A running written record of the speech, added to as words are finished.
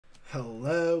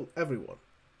Hello everyone,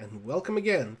 and welcome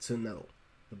again to Nettle,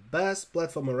 the best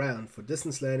platform around for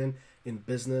distance learning in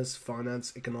business,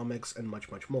 finance, economics, and much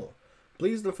more.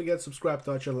 Please don't forget to subscribe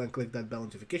to our channel and click that bell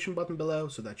notification button below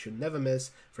so that you never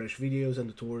miss fresh videos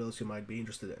and tutorials you might be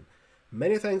interested in.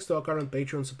 Many thanks to our current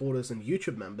Patreon supporters and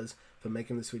YouTube members for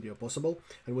making this video possible,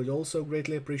 and we'd also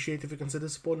greatly appreciate if you consider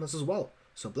supporting us as well,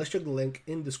 so please check the link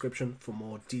in the description for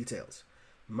more details.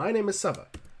 My name is Sava,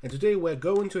 and today we're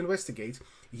going to investigate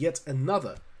yet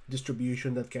another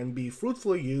distribution that can be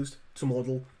fruitfully used to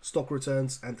model stock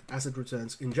returns and asset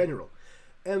returns in general,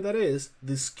 and that is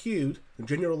the skewed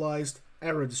generalized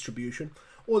error distribution,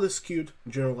 or the skewed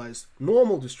generalized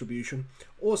normal distribution,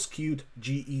 or skewed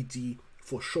GED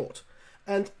for short.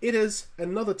 And it is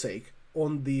another take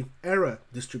on the error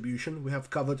distribution we have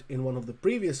covered in one of the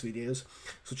previous videos,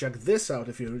 so check this out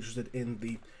if you're interested in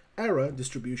the error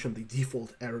distribution, the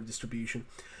default error distribution.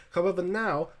 However,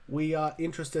 now we are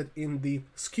interested in the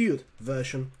skewed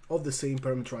version of the same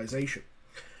parameterization.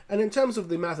 And in terms of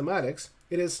the mathematics,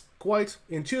 it is quite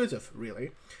intuitive,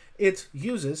 really. It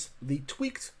uses the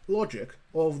tweaked logic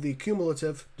of the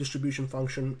cumulative distribution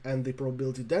function and the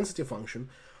probability density function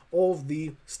of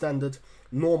the standard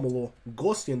normal or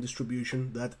Gaussian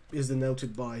distribution that is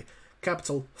denoted by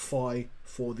capital phi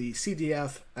for the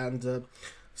CDF and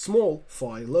small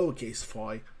phi, lowercase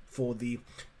phi, for the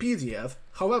PDF.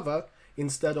 However,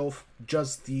 instead of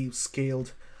just the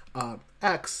scaled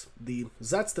x, the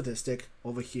z statistic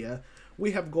over here,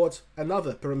 we have got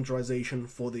another parameterization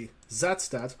for the z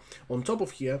stat on top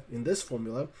of here in this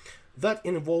formula that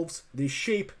involves the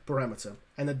shape parameter,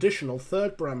 an additional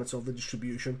third parameter of the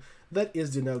distribution that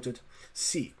is denoted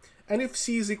c. And if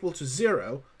c is equal to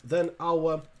 0, then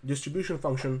our distribution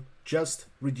function just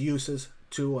reduces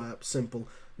to a simple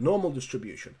normal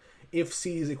distribution. If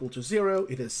c is equal to 0,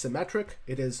 it is symmetric,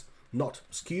 it is not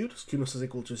skewed, skewness is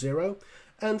equal to 0,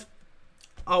 and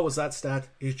our z-stat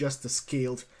is just the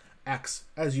scaled x,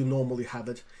 as you normally have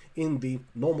it in the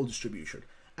normal distribution.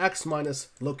 X minus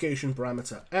location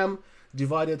parameter m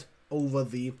divided over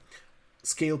the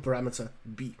scale parameter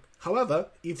b. However,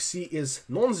 if c is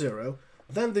non-zero,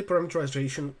 then the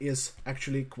parameterization is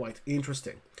actually quite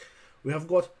interesting. We have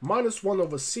got minus 1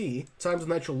 over c times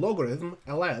the natural logarithm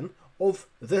ln of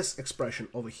this expression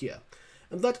over here.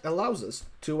 And that allows us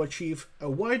to achieve a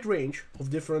wide range of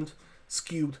different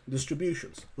skewed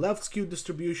distributions. Left skewed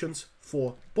distributions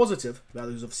for positive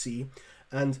values of c,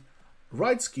 and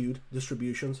right skewed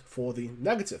distributions for the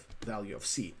negative value of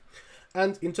c.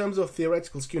 And in terms of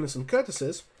theoretical skewness and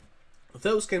kurtosis,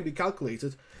 those can be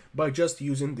calculated by just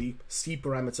using the c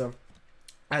parameter,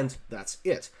 and that's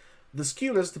it. The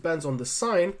skewness depends on the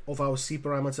sign of our c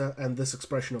parameter and this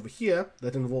expression over here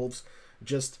that involves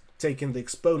just taking the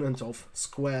exponent of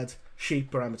squared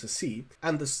shape parameter c,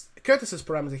 and the kurtosis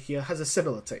parameter here has a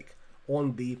similar take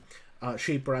on the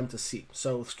shape parameter c.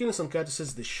 So skewness and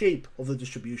kurtosis, the shape of the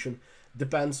distribution,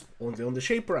 depends only on the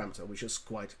shape parameter, which is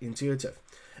quite intuitive.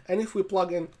 And if we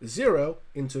plug in 0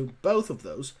 into both of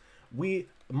those, we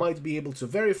might be able to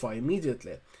verify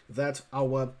immediately that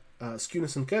our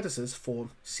skewness and kurtosis for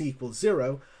c equals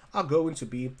 0 are going to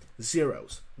be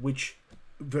zeros, which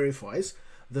verifies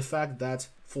the fact that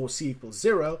for c equals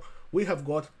 0, we have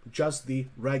got just the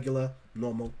regular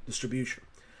normal distribution.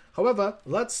 However,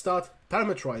 let's start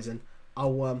parameterizing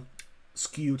our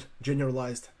skewed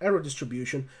generalized error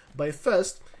distribution by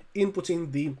first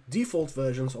inputting the default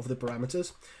versions of the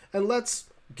parameters, and let's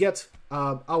get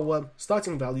our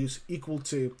starting values equal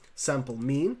to sample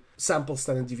mean, sample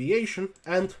standard deviation,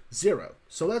 and 0.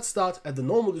 So let's start at the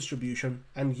normal distribution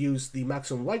and use the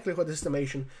maximum likelihood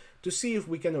estimation to see if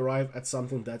we can arrive at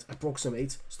something that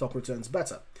approximates stock returns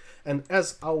better. And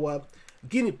as our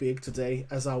guinea pig today,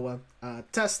 as our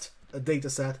test data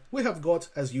set, we have got,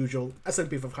 as usual,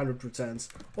 S&P 500 returns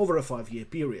over a 5-year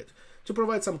period to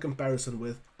provide some comparison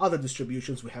with other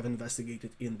distributions we have investigated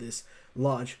in this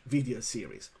large video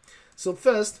series. So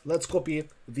first, let's copy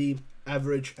the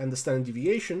average and the standard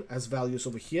deviation as values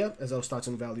over here, as our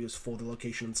starting values for the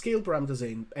location and scale parameters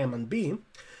in M and B.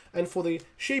 And for the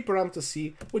shape parameter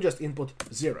C, we just input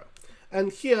 0.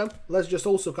 And here, let's just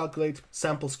also calculate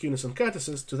sample skewness and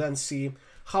kurtosis to then see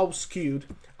how skewed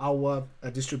our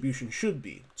distribution should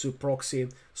be to proxy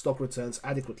stock returns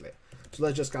adequately. So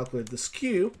let's just calculate the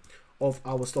skew of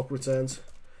our stock returns,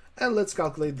 and let's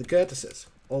calculate the kurtosis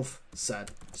of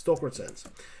said stock returns.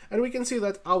 And we can see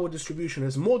that our distribution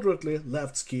is moderately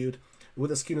left skewed with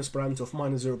a skewness parameter of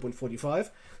minus 0.45,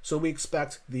 so we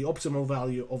expect the optimal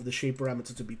value of the shape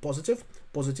parameter to be positive.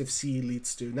 Positive C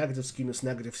leads to negative skewness,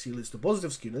 negative C leads to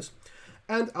positive skewness,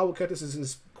 and our kurtosis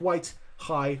is quite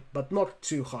high, but not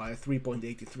too high,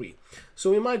 3.83.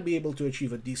 So we might be able to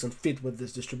achieve a decent fit with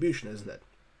this distribution, isn't it?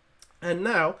 And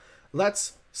now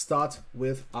let's start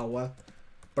with our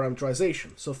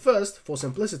parameterization. So first, for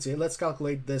simplicity, let's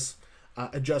calculate this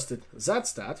adjusted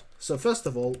z-stat. So first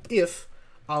of all, if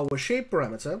our shape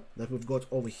parameter that we've got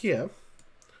over here,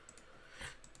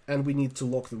 and we need to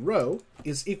lock the row,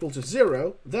 is equal to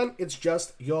 0, then it's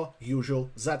just your usual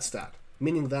z-stat,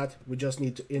 meaning that we just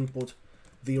need to input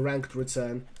the ranked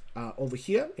return over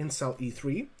here in cell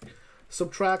E3,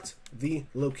 subtract the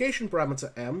location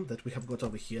parameter m that we have got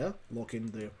over here, locking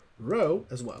the row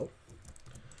as well,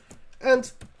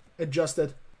 and adjust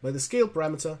it by the scale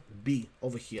parameter b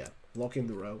over here, locking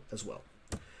the row as well.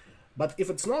 But if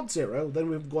it's not 0, then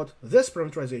we've got this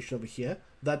parameterization over here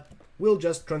that will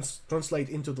just translate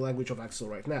into the language of Excel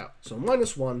right now. So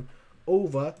 -1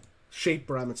 over shape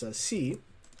parameter c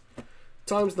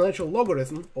times the natural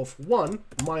logarithm of 1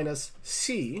 minus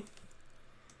c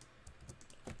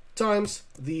times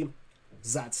the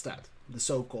z-stat, the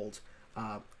so-called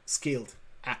scaled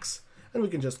x. And we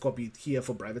can just copy it here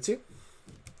for brevity,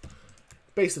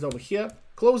 paste it over here,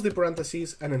 close the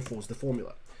parentheses, and enforce the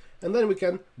formula. And then we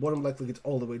can bottom left click it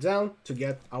all the way down to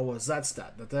get our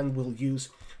z-stat that then we'll use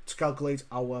to calculate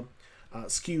our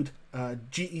skewed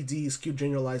GED, skewed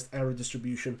generalized error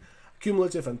distribution,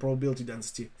 cumulative and probability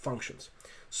density functions.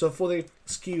 So for the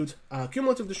skewed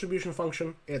cumulative distribution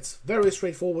function, it's very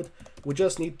straightforward. We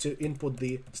just need to input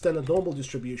the standard normal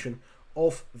distribution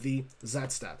of the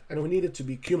z-stat, and we need it to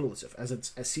be cumulative as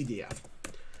it's a CDF.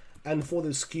 And for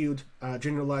the skewed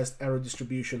generalized error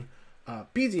distribution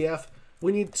PDF,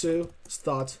 we need to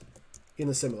start in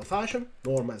a similar fashion,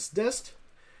 norm as dist,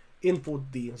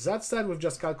 input the z-stat we've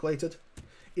just calculated,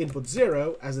 input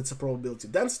 0 as it's a probability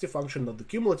density function, not the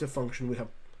cumulative function, we have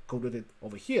coded it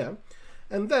over here,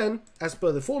 and then, as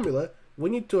per the formula, we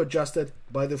need to adjust it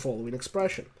by the following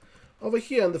expression. Over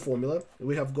here in the formula,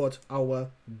 we have got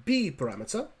our b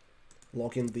parameter,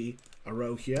 locking the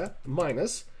row here,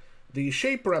 minus the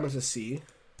shape parameter c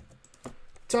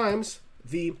times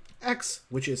the x,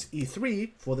 which is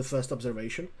E3 for the first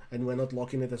observation, and we're not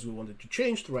locking it as we wanted to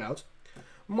change throughout,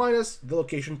 minus the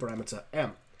location parameter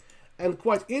m. And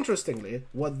quite interestingly,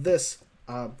 what this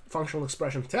functional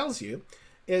expression tells you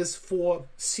is for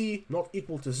c not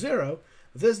equal to 0,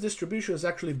 this distribution is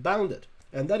actually bounded,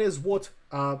 and that is what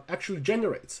actually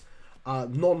generates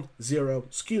non-zero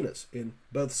skewness in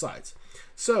both sides.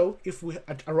 So if we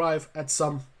arrive at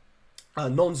some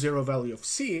non-zero value of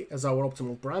c as our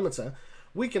optimal parameter,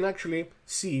 we can actually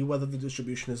see whether the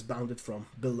distribution is bounded from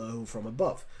below or from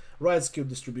above. Right skewed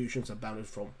distributions are bounded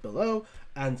from below,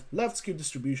 and left skewed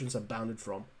distributions are bounded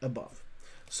from above.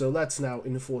 So let's now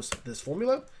enforce this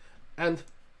formula and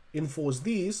enforce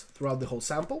these throughout the whole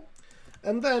sample,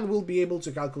 and then we'll be able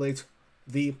to calculate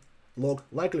the log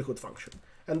likelihood function.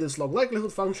 And this log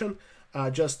likelihood function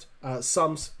just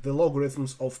sums the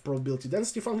logarithms of probability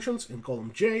density functions in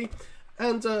column J,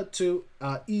 and to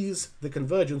ease the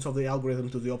convergence of the algorithm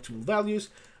to the optimal values,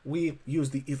 we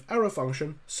use the if error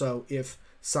function. So if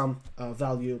some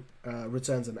value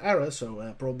returns an error, so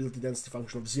a probability density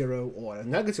function of 0 or a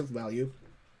negative value,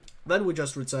 then we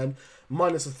just return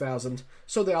 -1000,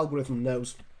 so the algorithm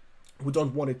knows we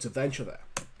don't want it to venture there.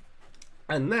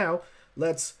 And now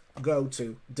let's go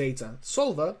to data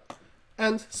solver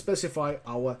and specify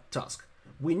our task.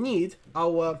 We need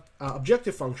our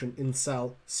objective function in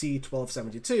cell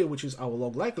C1272, which is our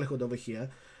log likelihood over here,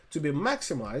 to be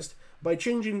maximized by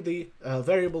changing the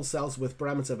variable cells with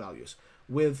parameter values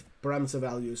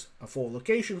for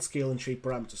location, scale, and shape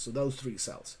parameters, so those 3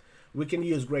 cells. We can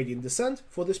use gradient descent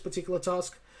for this particular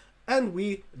task, and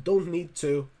we don't need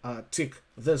to tick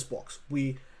this box.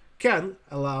 We can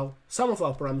allow some of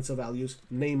our parameter values,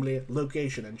 namely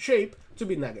location and shape, to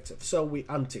be negative, so we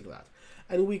untick that.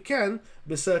 And we can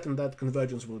be certain that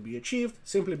convergence will be achieved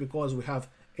simply because we have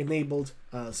enabled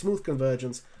smooth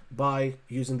convergence by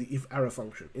using the if error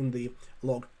function in the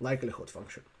log likelihood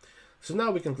function. So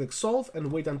now we can click solve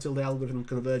and wait until the algorithm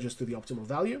converges to the optimal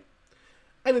value,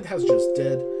 and it has just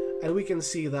did, and we can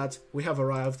see that we have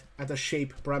arrived at a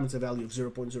shape parameter value of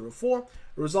 0.04,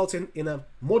 resulting in a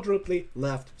moderately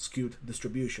left skewed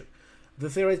distribution. The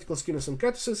theoretical skewness and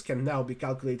kurtosis can now be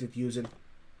calculated using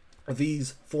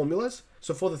these formulas.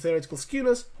 So for the theoretical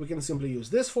skewness, we can simply use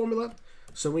this formula.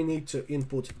 So we need to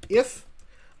input if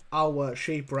our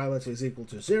shape parameter is equal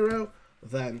to 0,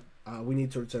 then we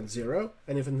need to return 0.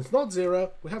 And if it's not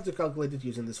 0, we have to calculate it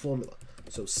using this formula.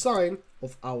 So sine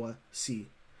of our c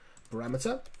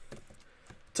parameter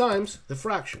times the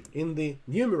fraction. In the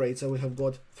numerator, we have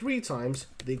got 3 times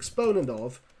the exponent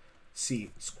of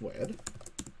c squared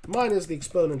minus the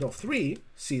exponent of 3,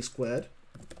 c squared,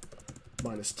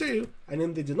 minus 2, and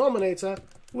in the denominator,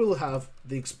 we'll have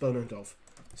the exponent of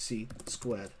c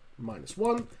squared minus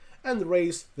 1, and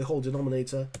raise the whole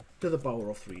denominator to the power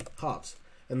of 3 halves.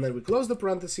 And then we close the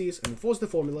parentheses and enforce the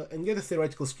formula and get a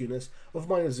theoretical skewness of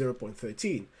minus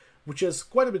 0.13, which is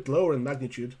quite a bit lower in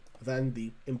magnitude than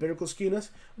the empirical skewness,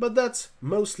 but that's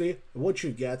mostly what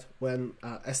you get when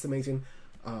estimating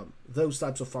those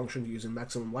types of functions using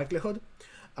maximum likelihood.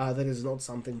 That is not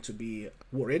something to be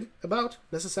worried about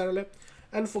necessarily.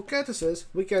 And for kurtosis,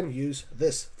 we can use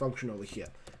this function over here.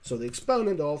 So the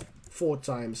exponent of 4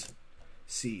 times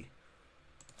c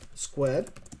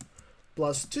squared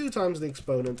plus 2 times the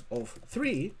exponent of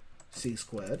 3 c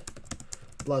squared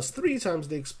plus 3 times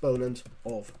the exponent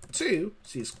of 2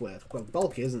 c squared. Quite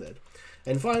bulky, isn't it?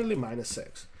 And finally minus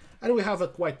 6. And we have a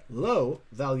quite low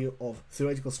value of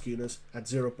theoretical skewness at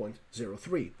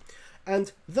 0.03.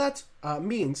 And that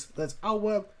means that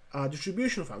our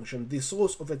distribution function, the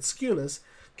source of its skewness,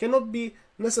 cannot be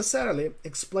necessarily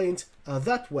explained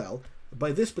that well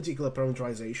by this particular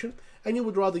parameterization, and you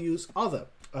would rather use other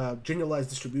generalized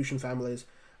distribution families,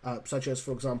 such as,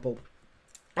 for example,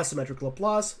 asymmetric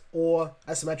Laplace or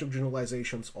asymmetric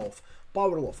generalizations of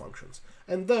power law functions.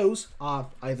 And those are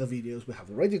either videos we have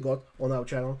already got on our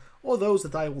channel or those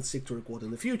that I will seek to record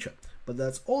in the future. But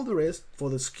that's all there is for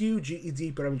the skew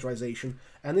GED parameterization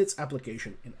and its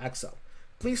application in Excel.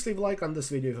 Please leave a like on this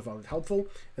video if you found it helpful.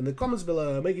 In the comments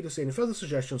below, I'll make you to see any further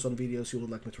suggestions on videos you would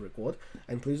like me to record.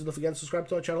 And please don't forget to subscribe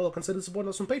to our channel or consider supporting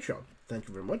us on Patreon. Thank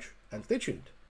you very much, and stay tuned.